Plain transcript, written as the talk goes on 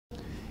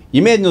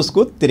Image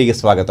న్యూస్కు తిరిగి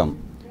స్వాగతం.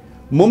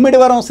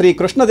 ముమ్మిడివరం శ్రీ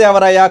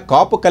కృష్ణదేవరాయ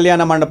కాపు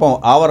కళ్యాణ మండపం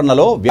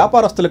ఆవరణలో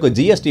వ్యాపారస్తులకు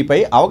జీఎస్టీపై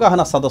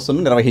అవగాహన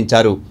సదస్సును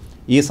నిర్వహించారు.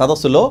 ఈ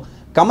సదస్సులో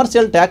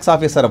commercial tax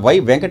officer why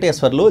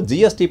Venkateswarlu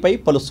జీఎస్టీపై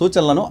పలు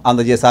సూచనలను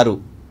అందజేశారు.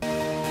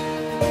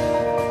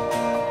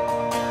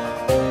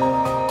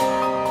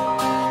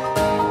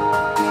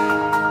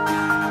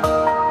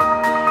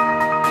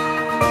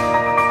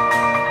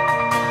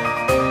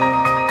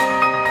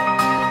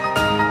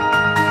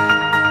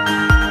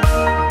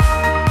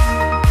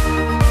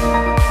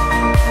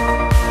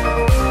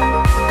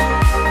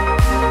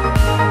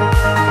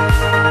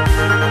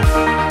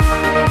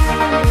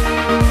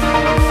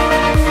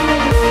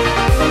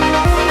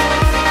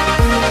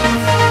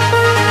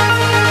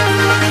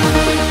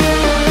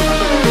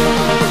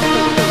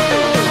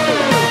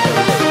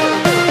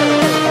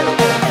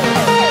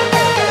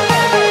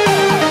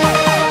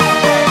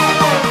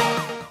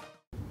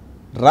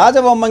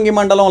 రాజవొమ్మంగి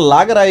మండలం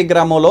లాగరాయి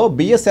గ్రామంలో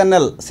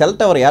బిఎస్ఎన్ఎల్ సెల్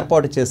టవర్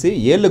ఏర్పాటు చేసి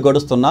ఏళ్లు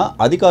గడుస్తున్నా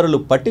అధికారులు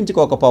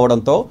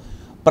పట్టించుకోకపోవడంతో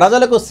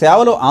ప్రజలకు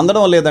సేవలు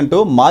అందడం లేదంటూ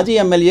మాజీ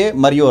ఎమ్మెల్యే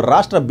మరియు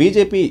రాష్ట్ర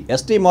బీజేపీ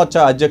ఎస్టీ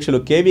మోర్చా అధ్యక్షులు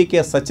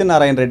కేవీకే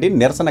సత్యనారాయణ రెడ్డి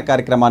నిరసన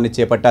కార్యక్రమాన్ని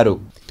చేపట్టారు.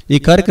 ఈ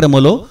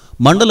కార్యక్రమంలో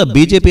మండల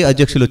బీజేపీ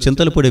అధ్యక్షులు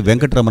చింతలపూడి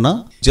వెంకటరమణ,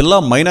 జిల్లా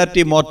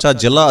మైనార్టీ మోర్చా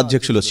జిల్లా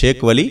అధ్యక్షులు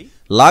షేక్ వలి,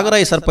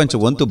 లాగరాయి సర్పంచ్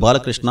వంతు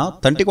బాలకృష్ణ,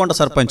 తంటికొండ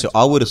సర్పంచ్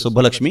ఆవూరి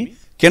సుబ్బలక్ష్మి,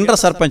 కేంద్ర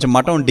సర్పంచ్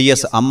మఠం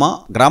డిఎస్ అమ్మ,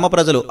 గ్రామ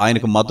ప్రజలు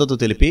ఆయనకు మద్దతు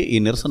తెలిపి ఈ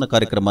నిరసన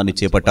కార్యక్రమాన్ని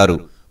చేపట్టారు.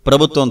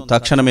 ప్రభుత్వం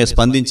తక్షణమే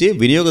స్పందించి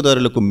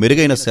వినియోగదారులకు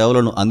మెరుగైన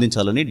సేవలను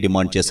అందించాలని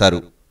డిమాండ్ చేశారు.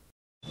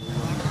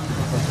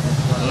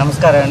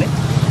 నమస్కారం అండి.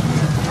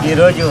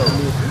 ఈరోజు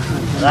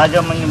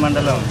రాజవొమ్మంగి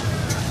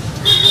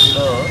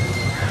మండలంలో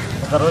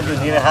ఒకరోజు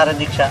నిరాహార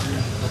దీక్ష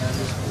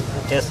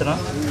చేస్తున్నాం.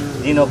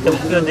 దీని ఒక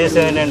ముఖ్య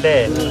ఉద్దేశం ఏంటంటే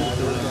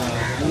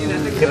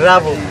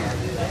కిర్రాబు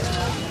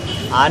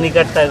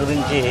ఆనికట్ట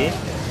గురించి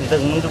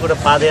ఇంతకుముందు కూడా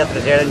పాదయాత్ర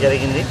చేయడం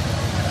జరిగింది.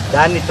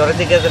 దాన్ని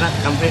త్వరితగతిన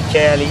కంప్లీట్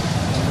చేయాలి.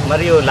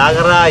 మరియు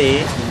లాగరాయి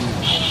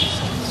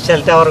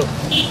సెల్ టవర్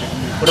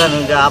కూడా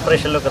ఇంకా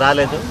ఆపరేషన్లోకి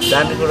రాలేదు,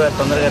 దాన్ని కూడా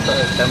తొందరగా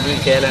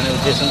కంప్లీట్ చేయాలనే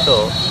ఉద్దేశంతో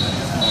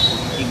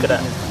ఇక్కడ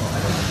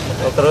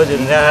ఒకరోజు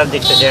నిరాహార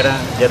దీక్ష చేయడం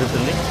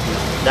జరుగుతుంది.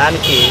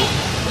 దానికి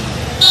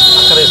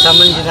అక్కడికి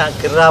సంబంధించిన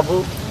కిర్రాబు,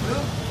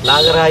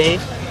 లాగరాయి,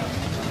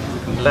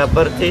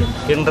 లబ్బర్తి,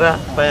 కిండ్ర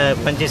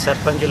పంచి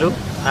సర్పంచులు,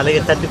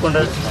 అలాగే తట్టికొండ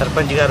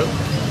సర్పంచ్ గారు,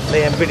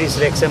 అలాగే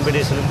ఎంపీటీసీలు, ఎక్స్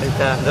ఎంపీటీసీలు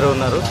మిగతా అందరూ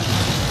ఉన్నారు.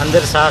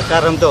 అందరి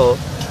సహకారంతో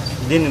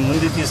దీన్ని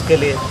ముందుకు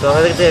తీసుకెళ్ళి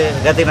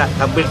త్వరితగతిన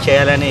కంప్లీట్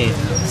చేయాలని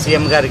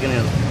సీఎం గారికి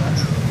నేను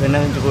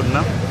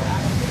విన్నవించుకుంటున్నాం.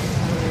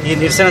 ఈ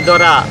నిరసన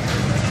ద్వారా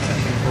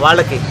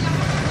వాళ్ళకి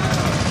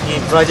ఈ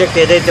ప్రాజెక్ట్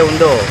ఏదైతే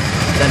ఉందో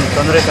దాన్ని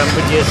తొందరగా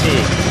కంప్లీట్ చేసి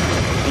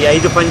ఈ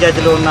 5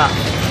 పంచాయతీలో ఉన్న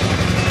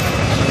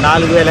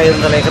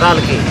 4,500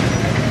 ఎకరాలకి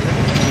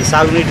ఈ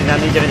సాగునీటిని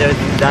అందించడం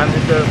జరుగుతుంది.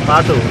 దానితో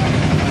పాటు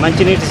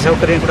మంచినీటి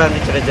సౌకర్యం కూడా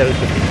అందించడం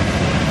జరుగుతుంది.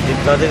 దీని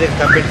త్వరితగతిన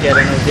కంప్లీట్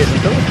చేయాలనే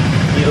ఉద్దేశంతో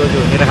ఈరోజు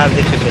నిరాహార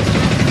దీక్ష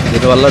చేస్తాం.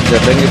 దీనివల్ల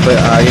జడ్డంగి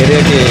ఆ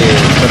ఏరియాకి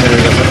ఇబ్బంది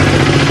లేదు కదా సార్,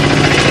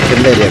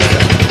 కింద ఏరియాకి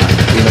సార్.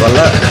 దీనివల్ల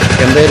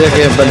కింద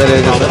ఏరియాకి ఇబ్బంది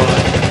లేదు కదా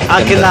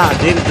సార్. కింద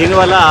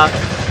దీనివల్ల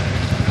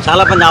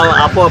చాలామంది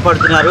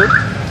అపోహపడుతున్నారు.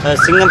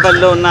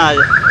 సింగంపల్లిలో ఉన్న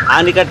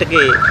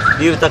ఆనికట్టకి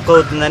నీరు తక్కువ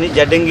అవుతుందని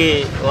జడ్డంగి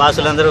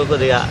వాసులందరూ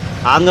కొద్దిగా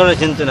ఆందోళన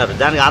చెందుతున్నారు.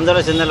 దానికి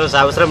ఆందోళన చెందాల్సిన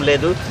అవసరం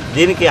లేదు.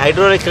 దీనికి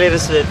హైడ్రాలిక్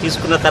క్లియరెన్స్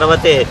తీసుకున్న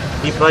తర్వాతే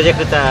ఈ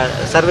ప్రాజెక్టు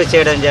సర్వే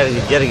చేయడం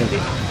జరిగింది.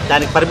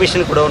 దానికి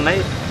పర్మిషన్ కూడా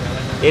ఉన్నాయి.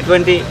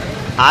 ఎటువంటి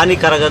హాని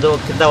కరగదు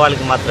కింద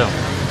వాళ్ళకి మాత్రం.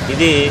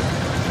 ఇది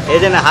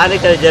ఏదైనా హాని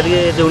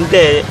జరిగేది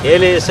ఉంటే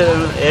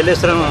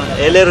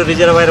ఏలేరు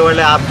రిజర్వాయర్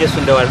వాళ్ళే ఆఫ్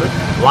చేస్తుండేవాళ్ళు.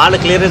 వాళ్ళ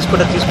క్లియరెన్స్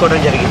కూడా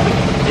తీసుకోవడం జరిగింది.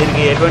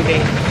 దీనికి ఎటువంటి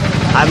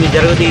హామీ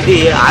జరగదు. ఇది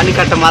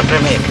ఆనికట్ట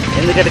మాత్రమే.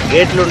 ఎందుకంటే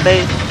గేట్లు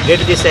ఉంటాయి,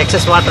 గేట్లు తీస్తే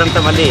ఎక్సెస్ వాటర్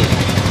అంతా మళ్ళీ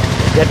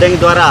జడ్డంగి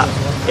ద్వారా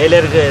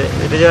ఏలేరు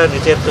రిజర్వాయర్కి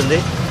చేరుతుంది.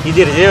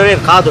 ఇది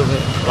రిజర్వాయర్ కాదు.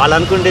 వాళ్ళు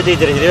అనుకునేది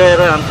ఇది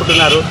రిజర్వాయర్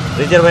అనుకుంటున్నారు.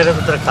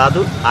 రిజర్వాయర్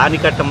కాదు,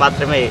 ఆనికట్ట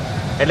మాత్రమే.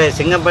 అంటే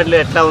సింగంపల్లిలో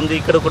ఎట్లా ఉంది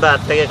ఇక్కడ కూడా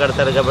అట్లాగే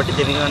కడతారు. కాబట్టి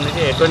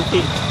దీనికి ఎటువంటి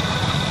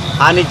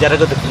హాని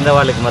జరగదు కింద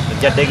వాళ్ళకి మాత్రం,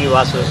 జడ్డంగి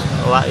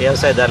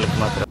వ్యవసాయదారులకు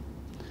మాత్రం.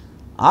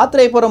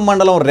 ఆత్రేయపురం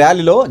మండలం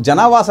ర్యాలీలో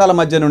జనావాసాల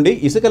మధ్య నుండి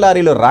ఇసుక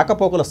లారీలు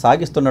రాకపోకలు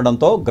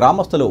సాగిస్తుండటంతో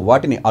గ్రామస్తులు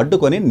వాటిని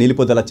అడ్డుకొని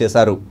నిలుపుదల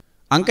చేశారు.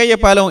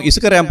 అంకయ్యపాలెం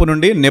ఇసుక ర్యాంపు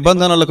నుండి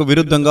నిబంధనలకు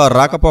విరుద్ధంగా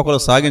రాకపోకలు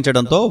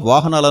సాగించడంతో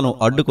వాహనాలను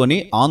అడ్డుకొని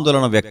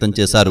ఆందోళన వ్యక్తం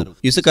చేశారు.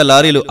 ఇసుక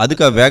లారీలు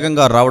అధిక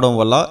వేగంగా రావడం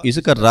వల్ల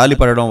ఇసుక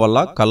రాలిపడడం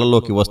వల్ల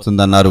కళ్ళలోకి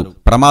వస్తుందన్నారు.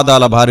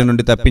 ప్రమాదాల బారి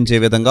నుండి తప్పించే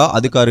విధంగా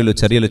అధికారులు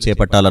చర్యలు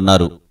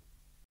చేపట్టాలన్నారు.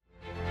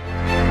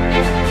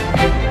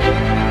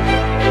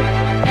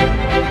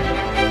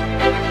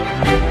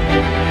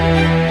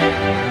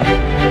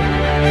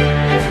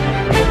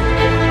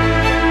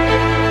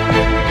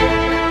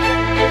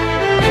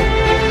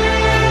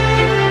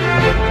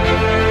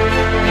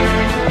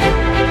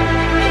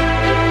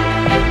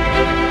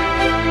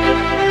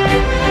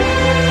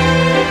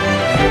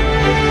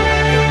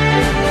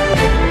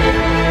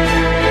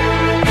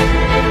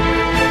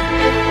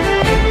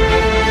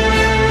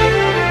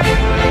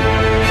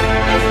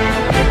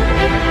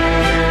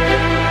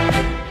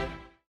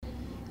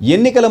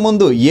 ఎన్నికల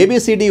ముందు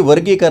ఏబిసిడి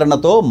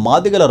వర్గీకరణతో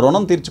మాదిగల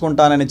రుణం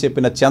తీర్చుకుంటానని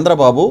చెప్పిన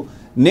చంద్రబాబు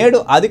నేడు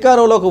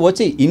అధికారంలోకి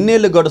వచ్చి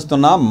ఇన్నేళ్లు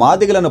గడుస్తున్నా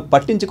మాదిగలను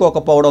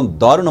పట్టించుకోకపోవడం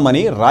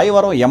దారుణమని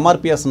రాయవరం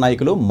ఎంఆర్పీఎస్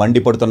నాయకులు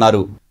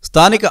మండిపడుతున్నారు.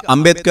 స్థానిక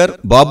అంబేద్కర్,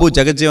 బాబు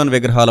జగజ్జీవన్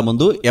విగ్రహాల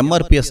ముందు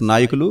ఎంఆర్పీఎస్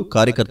నాయకులు,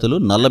 కార్యకర్తలు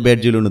నల్ల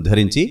బ్యాడ్జీలను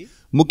ధరించి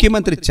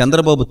ముఖ్యమంత్రి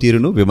చంద్రబాబు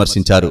తీరును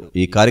విమర్శించారు.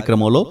 ఈ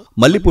కార్యక్రమంలో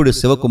మల్లిపూడి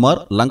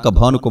శివకుమార్, లంక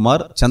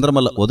భానుకుమార్,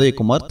 చంద్రమల్ల ఉదయ్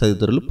కుమార్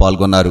తదితరులు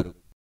పాల్గొన్నారు.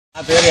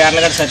 నా పేరు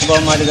యార్లగడ్డ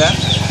సత్యబాబు మాదిగా.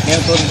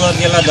 నేను తూర్పుగోదావరి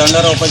జిల్లా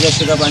దండోర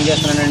ఉపాధ్యక్షుడిగా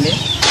పనిచేస్తున్నానండి.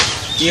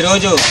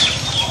 ఈరోజు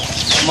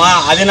మా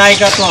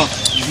అధినాయకత్వం,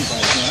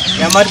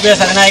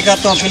 ఎంఆర్పీఎస్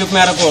అధినాయకత్వం పిలుపు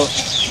మేరకు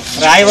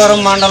రాయవరం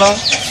మండలం,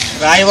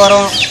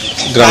 రాయవరం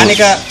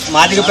స్థానిక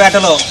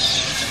మాదిగపేటలో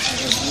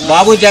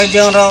బాబు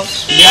జగజ్జీవనరావు,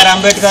 బిఆర్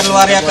అంబేద్కర్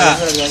వారి యొక్క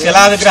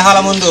శిలా విగ్రహాల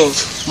ముందు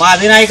మా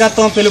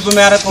అధినాయకత్వం పిలుపు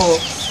మేరకు,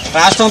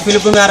 రాష్ట్రం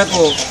పిలుపు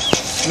మేరకు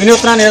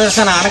వినూత్న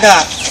నిదర్శన అనగా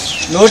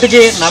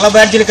నోటికి నల్ల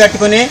బ్యాడ్జీలు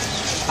కట్టుకుని,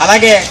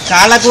 అలాగే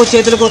కాళ్లకు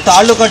చేతులకు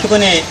తాళ్లు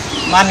కట్టుకుని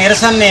మా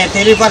నిరసనని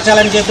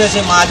తెలియపరచాలని చెప్పేసి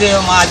మా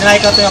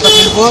అధినాయకత్వం యొక్క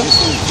పిలుపు.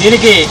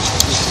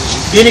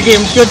 దీనికి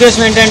ముఖ్య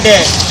ఉద్దేశం ఏంటంటే,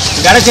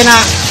 గడిచిన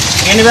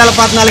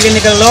 2014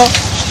 ఎన్నికల్లో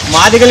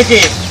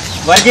మాదిగలకి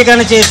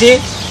వర్గీకరణ చేసి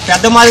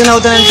పెద్ద మాదిగని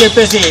అవుతానని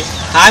చెప్పేసి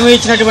హామీ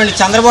ఇచ్చినటువంటి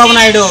చంద్రబాబు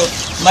నాయుడు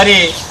మరి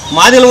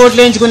మాదిగల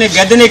ఓట్లు వేయించుకుని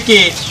గద్దెనెక్కి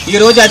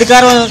ఈరోజు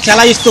అధికారం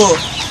చెలాయిస్తూ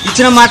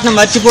ఇచ్చిన మాటను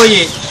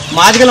మర్చిపోయి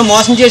మాదిగలు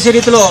మోసం చేసే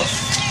రీతిలో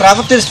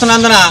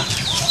ప్రవర్తిస్తున్నందున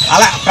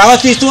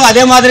ప్రవర్తిస్తూ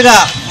అదే మాదిరిగా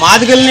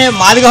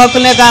మాదిగ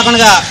హక్కులనే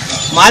కాకుండా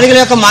మాదిగల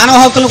యొక్క మానవ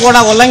హక్కులను కూడా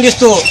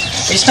ఉల్లంఘిస్తూ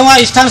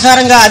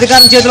ఇష్టానుసారంగా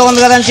అధికారం చేతిలో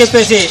ఉంది కదని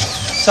చెప్పేసి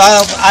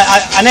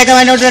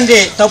అనేకమైనటువంటి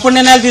తప్పుడు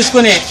నిర్ణయాలు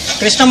తీసుకుని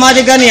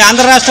కృష్ణమాదిగ గారిని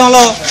ఆంధ్ర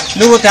రాష్ట్రంలో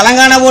నువ్వు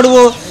తెలంగాణ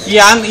ఓడువు,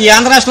 ఈ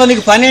ఆంధ్ర రాష్ట్రంలో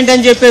నీకు పని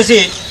ఏంటని చెప్పేసి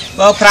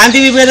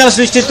ప్రాంతీయ విభేదాలు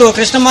సృష్టిస్తూ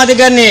కృష్ణమాదిగ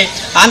గారిని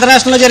ఆంధ్ర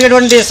రాష్ట్రంలో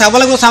జరిగేటువంటి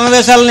సభలకు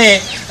సమావేశాలని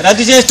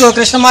రద్దు చేస్తూ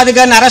కృష్ణమాదిగ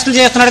గారిని అరెస్టులు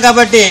చేస్తున్నాడు.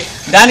 కాబట్టి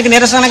దానికి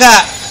నిరసనగా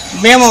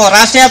మేము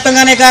రాష్ట్ర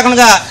వ్యాప్తంగానే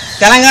కాకుండా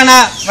తెలంగాణ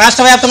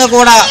రాష్ట్ర వ్యాప్తంగా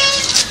కూడా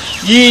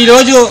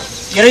ఈరోజు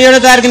 27వ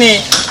తారీఖుని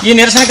ఈ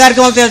నిరసన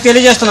కార్యక్రమం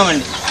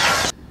తెలియజేస్తున్నామండి.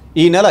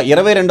 ఈ నెల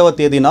 22వ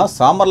తేదీన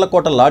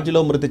సామర్లకోట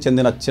లాడ్జిలో మృతి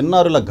చెందిన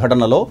చిన్నారుల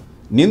ఘటనలో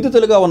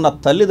నిందితులుగా ఉన్న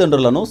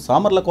తల్లిదండ్రులను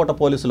సామర్లకోట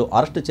పోలీసులు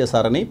అరెస్టు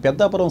చేశారని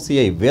పెద్దాపురం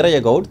సీఐ వీరయ్య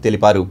గౌడ్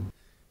తెలిపారు.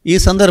 ఈ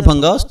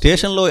సందర్భంగా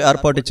స్టేషన్లో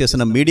ఏర్పాటు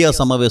చేసిన మీడియా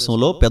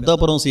సమావేశంలో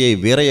పెద్దాపురం సీఐ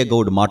వీరయ్య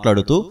గౌడ్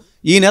మాట్లాడుతూ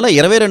ఈ నెల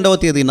 22వ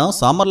తేదీన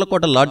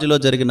సామర్లకోట లాడ్జిలో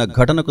జరిగిన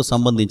ఘటనకు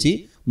సంబంధించి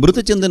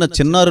మృతి చెందిన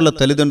చిన్నారుల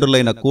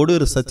తల్లిదండ్రులైన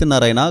కోడూరు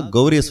సత్యనారాయణ,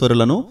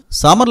 గౌరీశ్వరులను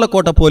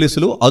సామర్లకోట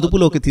పోలీసులు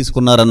అదుపులోకి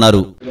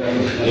తీసుకున్నారన్నారు.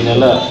 ఈ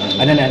నెల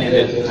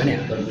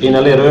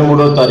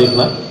 23వ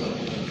తారీఖున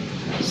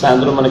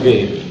సాయంత్రం మనకి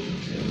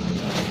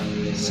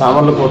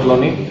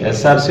సామర్లకోటలోని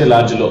ఎస్ఆర్సీ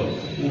లాడ్జిలో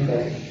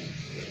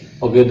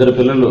ఒక 2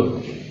 పిల్లలు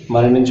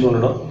మరణించి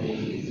ఉండడం,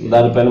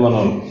 దానిపైన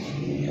మనం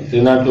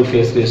 302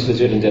 కేసు రిజిస్టర్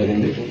చేయడం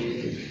జరిగింది.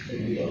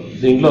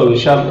 దీంట్లో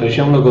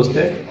విషయంలోకి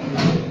వస్తే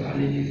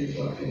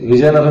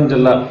విజయనగరం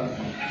జిల్లా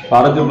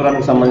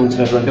పార్వతీపురానికి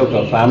సంబంధించినటువంటి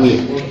ఒక ఫ్యామిలీ,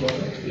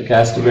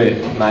 క్యాస్ట్ బై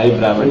నాయి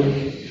బ్రాహ్మణ్,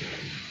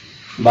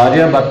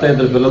 భార్య భర్త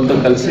 2 పిల్లలతో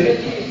కలిసి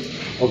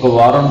ఒక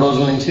వారం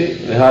రోజుల నుంచి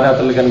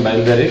విహారయాత్రలు కానీ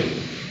బయలుదేరి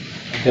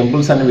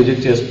టెంపుల్స్ అన్ని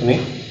విజిట్ చేసుకుని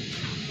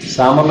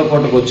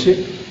సామర్లకోటకు వచ్చి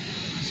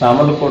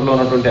సామర్లకోటలో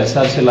ఉన్నటువంటి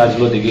ఎస్ఆర్సీ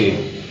లాడ్జ్లో దిగి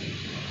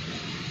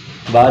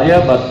భార్య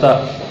భర్త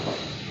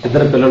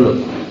 2 పిల్లలు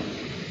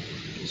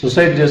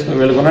సూసైడ్ చేసుకుని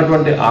వీళ్ళకు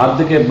ఉన్నటువంటి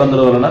ఆర్థిక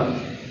ఇబ్బందుల వలన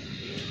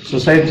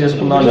సూసైడ్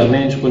చేసుకుందామని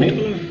నిర్ణయించుకుని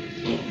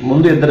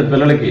ముందు 2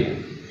 పిల్లలకి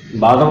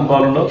బాదం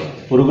పాలలో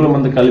పురుగుల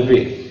మందు కలిపి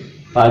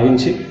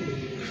తాగించి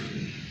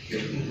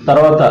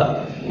తర్వాత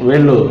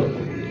వీళ్ళు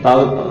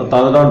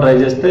తాగుదాం ట్రై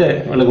చేస్తే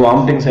వీళ్ళకి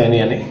వామిటింగ్స్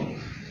అయినాయి అని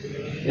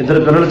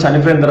 2 పిల్లలు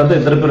చనిపోయిన తర్వాత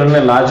 2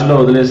 పిల్లల్ని లాడ్జ్లో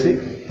వదిలేసి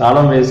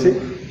తాళం వేసి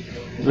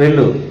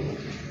వీళ్ళు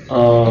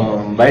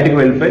బయటికి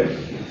వెళ్ళిపోయి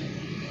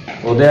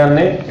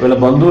ఉదయాన్నే వీళ్ళ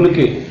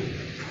బంధువులకి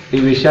ఈ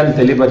విషయాన్ని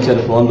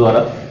తెలియపరిచారు ఫోన్ ద్వారా.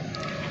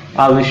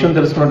 ఆ విషయం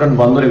తెలుసుకున్నటువంటి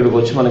బంధువులు ఇక్కడికి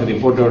వచ్చి మనకి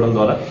రిపోర్ట్ ఇవ్వడం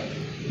ద్వారా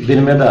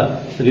దీని మీద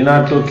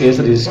 302 కేసు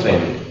రిజిస్టర్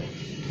అయింది.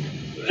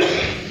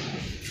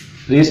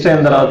 రిజిస్టర్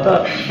అయిన తర్వాత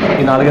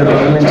ఈ 4-5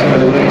 రోజుల నుంచి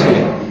వీళ్ళ గురించి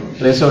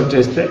ట్రేస్ అవుట్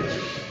చేస్తే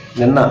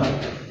నిన్న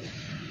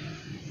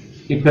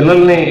ఈ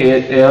పిల్లల్ని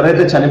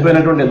ఎవరైతే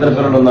చనిపోయినటువంటి 2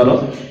 పిల్లలు ఉన్నారో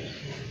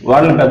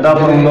వాళ్ళని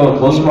పెద్దాపురంలో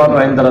పోస్ట్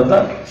మార్టం అయిన తర్వాత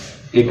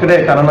ఇక్కడే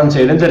ఖననం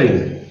చేయడం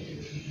జరిగింది.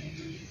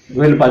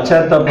 వీళ్ళు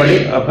పశ్చాత్తాపడి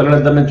ఆ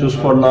పిల్లలిద్దరిని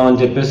చూసుకుంటున్నాం అని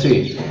చెప్పేసి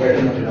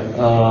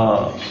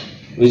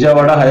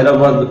విజయవాడ,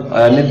 హైదరాబాద్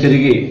అన్నీ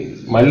తిరిగి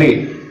మళ్ళీ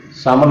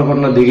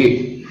సామర్లకోటలో దిగి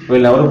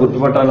వీళ్ళని ఎవరు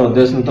గుర్తుపట్టాలనే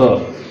ఉద్దేశంతో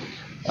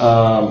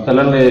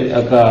పిల్లల్ని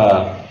యొక్క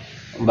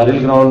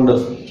బరిల్ గ్రౌండ్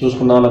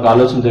చూసుకుందామన్న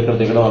ఆలోచనతో ఇక్కడ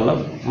దిగడం వల్ల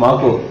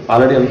మాకు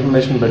ఆల్రెడీ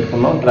ఇన్ఫర్మేషన్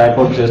పెట్టుకున్నాం,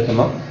 ట్రాక్అవుట్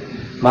చేస్తున్నాం.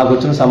 మాకు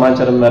వచ్చిన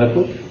సమాచారం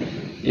మేరకు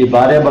ఈ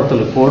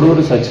భార్యాభర్తలు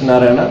కోడూరు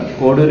సత్యనారాయణ,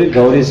 కోడూరి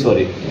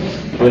గౌరీశ్వరి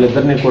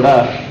వీళ్ళిద్దరినీ కూడా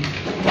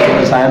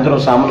సాయంత్రం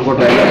సామర్లకోట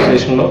రైల్వే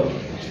స్టేషన్లో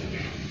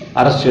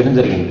అరెస్ట్ చేయడం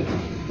జరిగింది.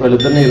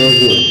 వీళ్ళిద్దరిని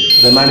ఈరోజు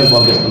రిమాండ్కి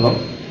పంపిస్తున్నాం.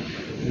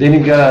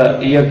 దీనికి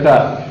ఈ యొక్క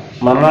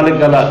మరణానికి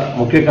గల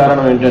ముఖ్య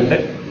కారణం ఏంటంటే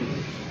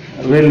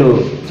వీళ్ళు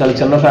చాలా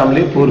చిన్న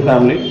ఫ్యామిలీ, పూర్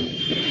ఫ్యామిలీ.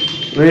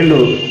 వీళ్ళు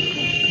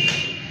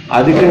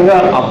అధికంగా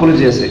అప్పులు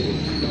చేసి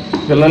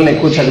పిల్లల్ని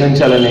ఎక్కువ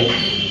చదివించాలని,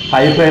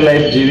 హైఫై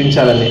లైఫ్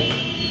జీవించాలని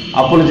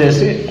అప్పులు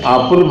చేసి ఆ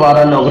అప్పుల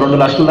భారాన్ని ఒక 2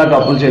 లక్షల దాకా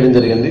అప్పులు చేయడం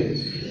జరిగింది.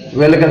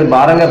 వీళ్ళకి అది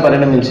భారంగా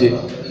పరిణమించి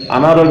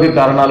అనారోగ్య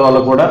కారణాల వల్ల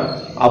కూడా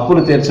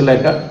అప్పులు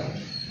తీర్చలేక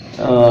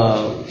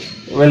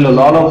వీళ్ళు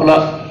లోపల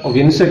ఒక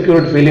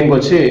ఇన్సెక్యూర్డ్ ఫీలింగ్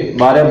వచ్చి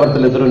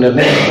భార్యాభర్తలు ఇద్దరు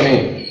నిర్ణయించుకొని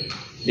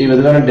ఈ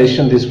విధమైన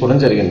డెసిషన్ తీసుకోవడం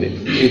జరిగింది.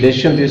 ఈ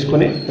డెసిషన్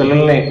తీసుకుని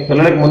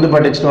పిల్లలకి ముందు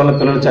పట్టించడం వల్ల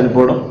పిల్లలు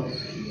చనిపోవడం,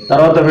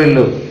 తర్వాత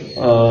వీళ్ళు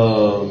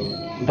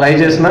ట్రై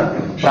చేసిన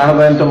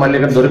ప్రాణభయంతో మళ్ళీ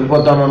ఇక్కడ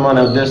దొరికిపోతామేమో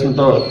అనే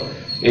ఉద్దేశంతో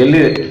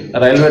వెళ్ళి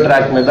రైల్వే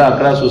ట్రాక్ మీద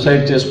అక్కడ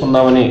సూసైడ్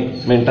చేసుకుందామని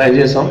మేము ట్రై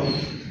చేసాం.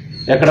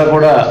 ఎక్కడ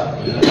కూడా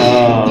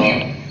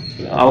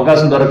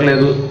అవకాశం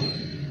దొరకలేదు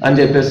అని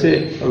చెప్పేసి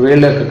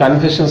వీళ్ళ యొక్క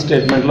కన్ఫెషన్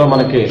స్టేట్మెంట్లో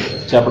మనకి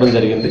చెప్పడం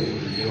జరిగింది.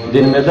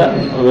 దీని మీద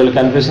వీళ్ళ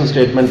కన్ఫెషన్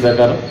స్టేట్మెంట్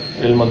ప్రకారం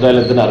వీళ్ళ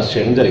ముద్దాయిలిద్దరిని అరెస్ట్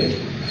చేయడం జరిగింది.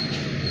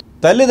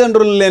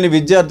 తల్లిదండ్రులు లేని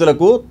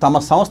విద్యార్థులకు తమ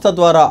సంస్థ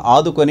ద్వారా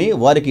ఆదుకొని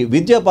వారికి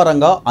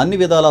విద్యాపరంగా అన్ని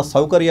విధాల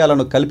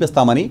సౌకర్యాలను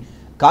కల్పిస్తామని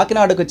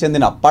కాకినాడకు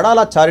చెందిన పడాల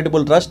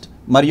చారిటబుల్ ట్రస్ట్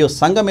మరియు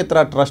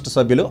సంఘమిత్ర ట్రస్ట్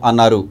సభ్యులు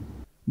అన్నారు.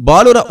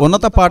 బాలుర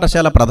ఉన్నత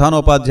పాఠశాల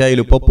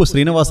ప్రధానోపాధ్యాయులు పప్పు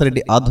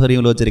శ్రీనివాసరెడ్డి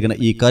ఆధ్వర్యంలో జరిగిన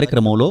ఈ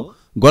కార్యక్రమంలో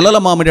గొల్లల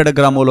మామిడాడ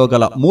గ్రామంలో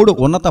గల 3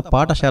 ఉన్నత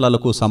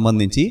పాఠశాలలకు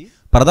సంబంధించి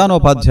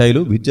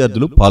ప్రధానోపాధ్యాయులు,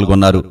 విద్యార్థులు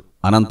పాల్గొన్నారు.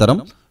 అనంతరం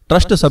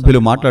ట్రస్ట్ సభ్యులు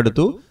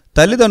మాట్లాడుతూ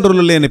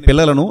తల్లిదండ్రులు లేని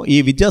పిల్లలను ఈ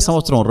విద్యా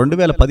సంవత్సరం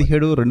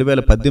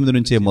 2017-2018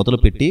 నుంచే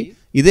మొదలుపెట్టి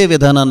ఇదే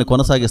విధానాన్ని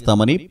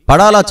కొనసాగిస్తామని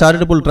పడాల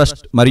చారిటబుల్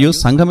ట్రస్ట్ మరియు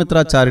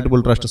సంఘమిత్ర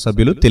చారిటబుల్ ట్రస్ట్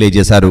సభ్యులు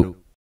తెలియజేశారు.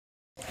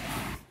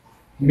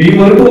 మీ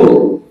వరకు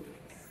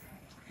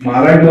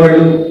మాలాంటి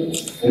వాళ్ళు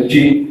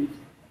వచ్చి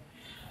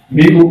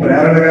మీకు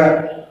ప్రేరణగా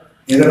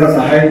ఏదైనా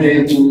సహాయం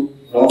చేయొచ్చు,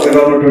 లోకల్గా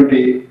ఉన్నటువంటి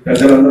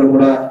పెద్దలందరూ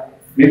కూడా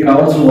మీకు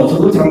కావాల్సిన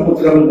వసతులు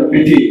సమకూర్చగలను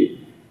తప్పించి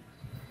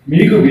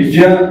మీకు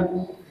విద్య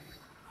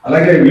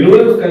అలాగే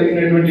విలువలు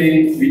కలిగినటువంటి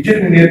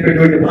విద్యను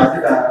నేర్పేటువంటి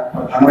బాధ్యత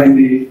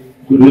ప్రధానమైంది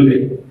గురువులే.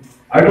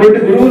 అటువంటి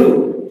గురువులు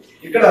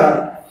ఇక్కడ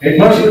హెడ్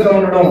మాస్టర్గా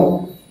ఉండడం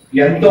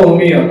ఎంతో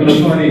మీ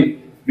అదృష్టం అని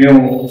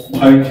మేము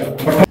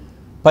భావించాం.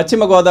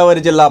 పశ్చిమ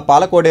గోదావరి జిల్లా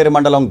పాలకోడేరు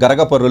మండలం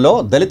గరగపర్రులో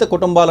దళిత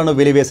కుటుంబాలను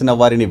వెలివేసిన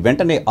వారిని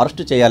వెంటనే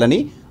అరెస్టు చేయాలని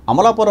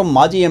అమలాపురం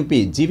మాజీ ఎంపీ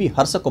జీవి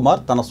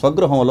హర్షకుమార్ తన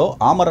స్వగృహంలో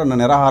ఆమరణ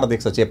నిరాహార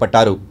దీక్ష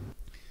చేపట్టారు.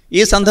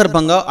 ఈ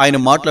సందర్భంగా ఆయన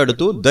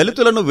మాట్లాడుతూ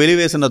దళితులను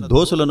వెలివేసిన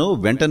దోషులను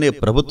వెంటనే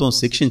ప్రభుత్వం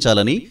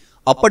శిక్షించాలని,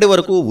 అప్పటి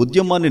వరకు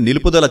ఉద్యమాన్ని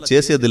నిలుపుదల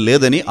చేసేది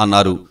లేదని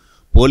అన్నారు.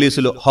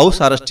 పోలీసులు హౌస్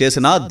అరెస్ట్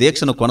చేసినా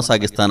దీక్షను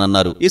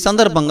కొనసాగిస్తానన్నారు. ఈ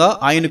సందర్భంగా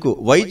ఆయనకు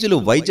వైద్యులు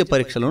వైద్య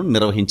పరీక్షలను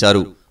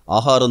నిర్వహించారు.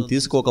 ఆహారం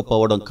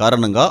తీసుకోకపోవడం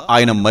కారణంగా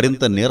ఆయన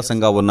మరింత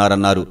నీరసంగా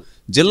ఉన్నారన్నారు.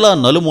 జిల్లా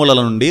నలుమూలల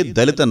నుండి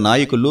దళిత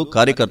నాయకులు,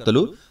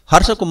 కార్యకర్తలు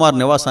హర్షకుమార్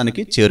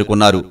నివాసానికి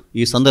చేరుకున్నారు.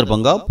 ఈ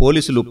సందర్భంగా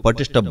పోలీసులు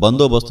పటిష్ట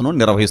బందోబస్తును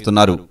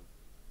నిర్వహిస్తున్నారు.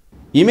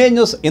 ఇమేజ్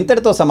న్యూస్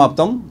ఇంతటితో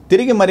సమాప్తం.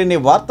 తిరిగి మరిన్ని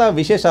వార్తా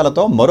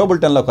విశేషాలతో మరో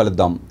బులెటిన్లో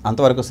కలుద్దాం.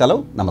 అంతవరకు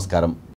సెలవు. నమస్కారం.